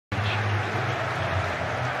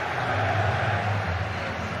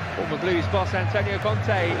Former Blues boss Antonio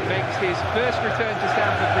Conte makes his first return to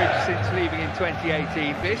Stamford Bridge since leaving in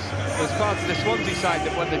 2018. This was part of the Swansea side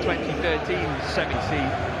that won the 2013 semi-C.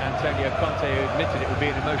 Antonio Conte admitted it would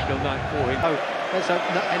be an emotional night for him. Oh, let's hope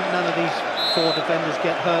none of these four defenders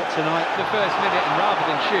get hurt tonight. The first minute, and rather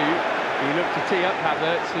than shoot, he looked to tee up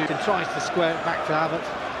Havertz, who tries to square it back to Havertz,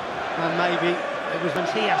 and maybe it was when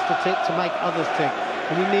he has to tick to make others tick,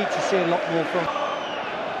 and we need to see a lot more from.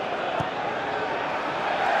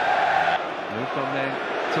 Moved on then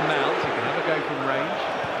to Mount, who can have a go from range.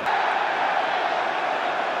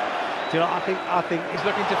 Do you know, I think he's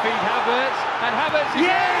looking to feed Havertz, and Havertz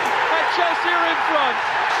is in, and Chelsea are in front,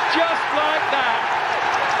 just like that.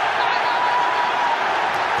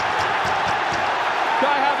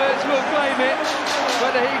 Kai Havertz will claim it,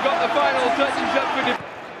 whether he got the final touches up with him.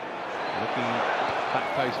 Looking back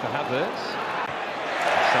post for Havertz.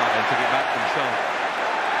 Sargent took it back from Son.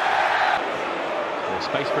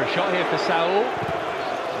 Space for a shot here for Saul.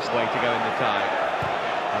 Just way to go in the tide.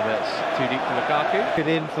 Havertz too deep for Lukaku. Good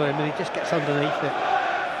in for him, and he just gets underneath it.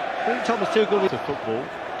 I think Thomas Tuchel with football.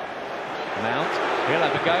 Mount, he'll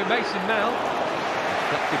have a go. Mason Mount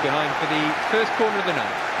deflected behind for the first corner of the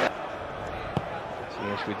night.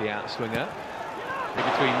 Ziyech with the outswinger.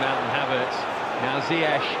 Between Mount and Havertz. Now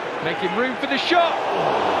Ziyech making room for the shot.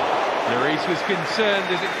 Lloris was concerned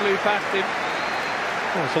as it flew past him.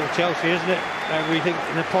 Well, it's all Chelsea, isn't it? Everything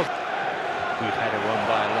in a positive. Good header won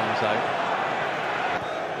by Alonso.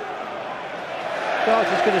 Well, I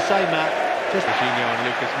was just going to say, Matt, just Jorginho and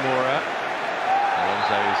Lucas Moura.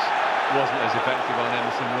 Alonso's wasn't as effective on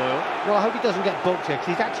Emerson Royal. Well, I hope he doesn't get booked here,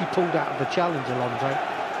 because he's actually pulled out of the challenge, Alonso.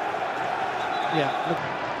 Yeah. Look.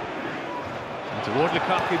 And toward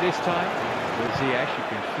Lukaku this time. With Ziyech, you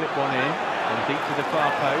can flip one in and deep to the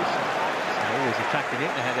far post. So he was attacking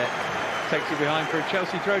it. The header takes it behind for a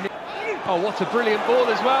Chelsea throw. Oh, what a brilliant ball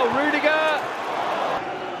as well, Rudiger!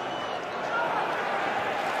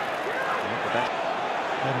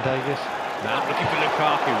 Ben Davies. Now looking for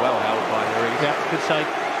Lukaku, well held by Lloris. Yeah, good save.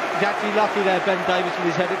 He's actually lucky there, Ben Davies,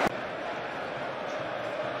 with his header.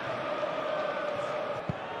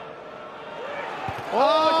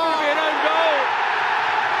 Oh, it's going to be an own goal!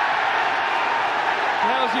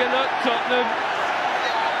 How's your luck, Tottenham?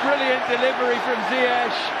 Brilliant delivery from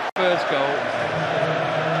Ziyech. First goal.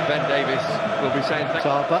 Ben Davies will be saying thanks.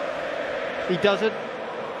 But he doesn't.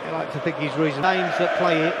 I like to think he's reasonable. Names that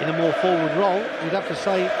play it in a more forward role, you'd have to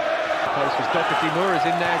say. Post was Doherty. Moura's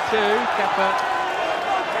in there too. Kepa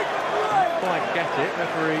didn't quite get it.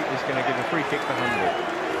 Referee is going to give a free kick for Hungary.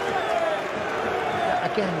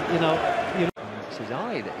 Again, it's his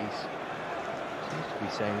eye that he's seems to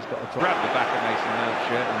be saying he's got to grab the back of Mason Mount's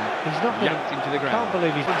shirt and he's not yanked him to the ground. Can't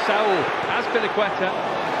believe he's. From Saul as Piliqueta.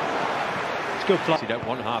 It's good play. You don't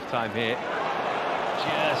want half-time here.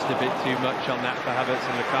 Just a bit too much on that for Havertz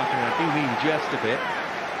and Lukaku, and I do mean just a bit.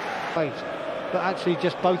 Wait, but actually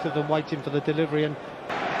just both of them waiting for the delivery. And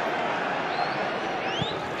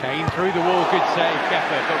Kane through the wall, good save.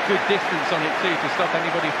 Kepa got good distance on it too to stop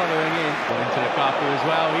anybody following in. Got into Lukaku as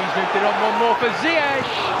well. He's moved it on one more for Ziyech.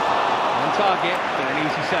 On target, but an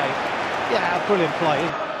easy save. Yeah, brilliant play.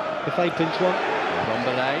 If they pinch one.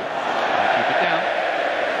 Ndombele, keep it down.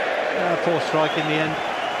 Poor strike in the end.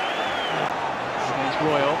 Against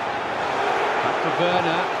Royal. Back for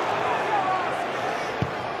Werner.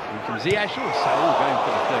 And from Ziyech, Saul going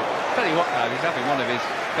for the fluke. Tell you what, though, he's having one of his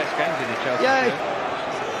best games in the Chelsea. Yeah.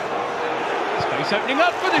 Space opening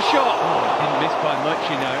up for the shot. Oh, didn't miss by much,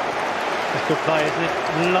 you know. It's good play, isn't it?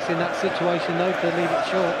 In that situation, though, to leave it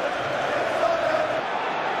short.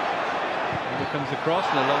 Here comes the cross,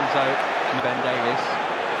 and Alonso and Ben Davies.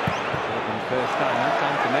 First time, no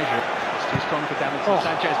time to measure it. It's too strong for Davinson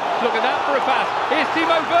Sanchez. Look at that for a pass. Here's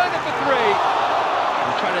Timo Werner for three.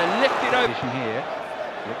 And trying to lift it over here.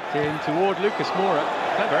 Lift in toward Lucas Moura.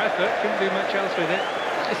 Clever effort, couldn't do much else with it.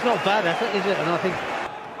 It's not bad effort, is it? And I think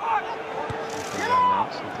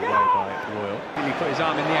away by Royal. He put his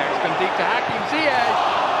arm in the air. It's gone deep to Hakim Ziyech.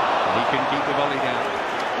 And he couldn't keep the volley down.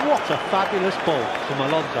 What a fabulous ball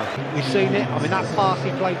from Alonso. We've seen it. I mean, that pass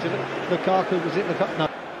he played to Lukaku, was it Lukaku?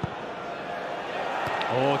 No.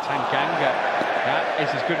 Oh, Tanganga. That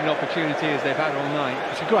is as good an opportunity as they've had all night.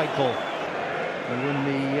 It's a great ball. They won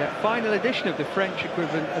the final edition of the French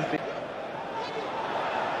equivalent of the...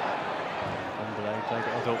 Ndombele played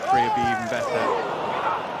it. I thought three would be even better.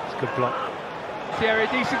 It's a good block.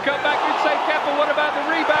 Thierry, decent cutback, good save Kepa. What about the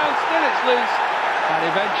rebound? Still it's loose.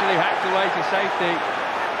 And eventually hacked away to safety.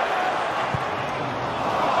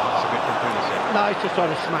 That's a bit from Pulisic. No, he's just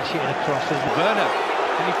trying to smash it in across, isn't it? Werner.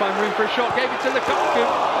 Can he find room for a shot? Gave it to Lukaku.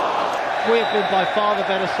 We have been by far the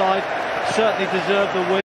better side. Certainly deserved the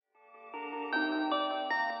win.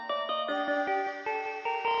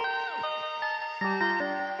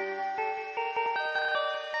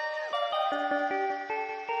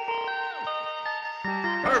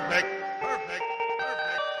 perfect.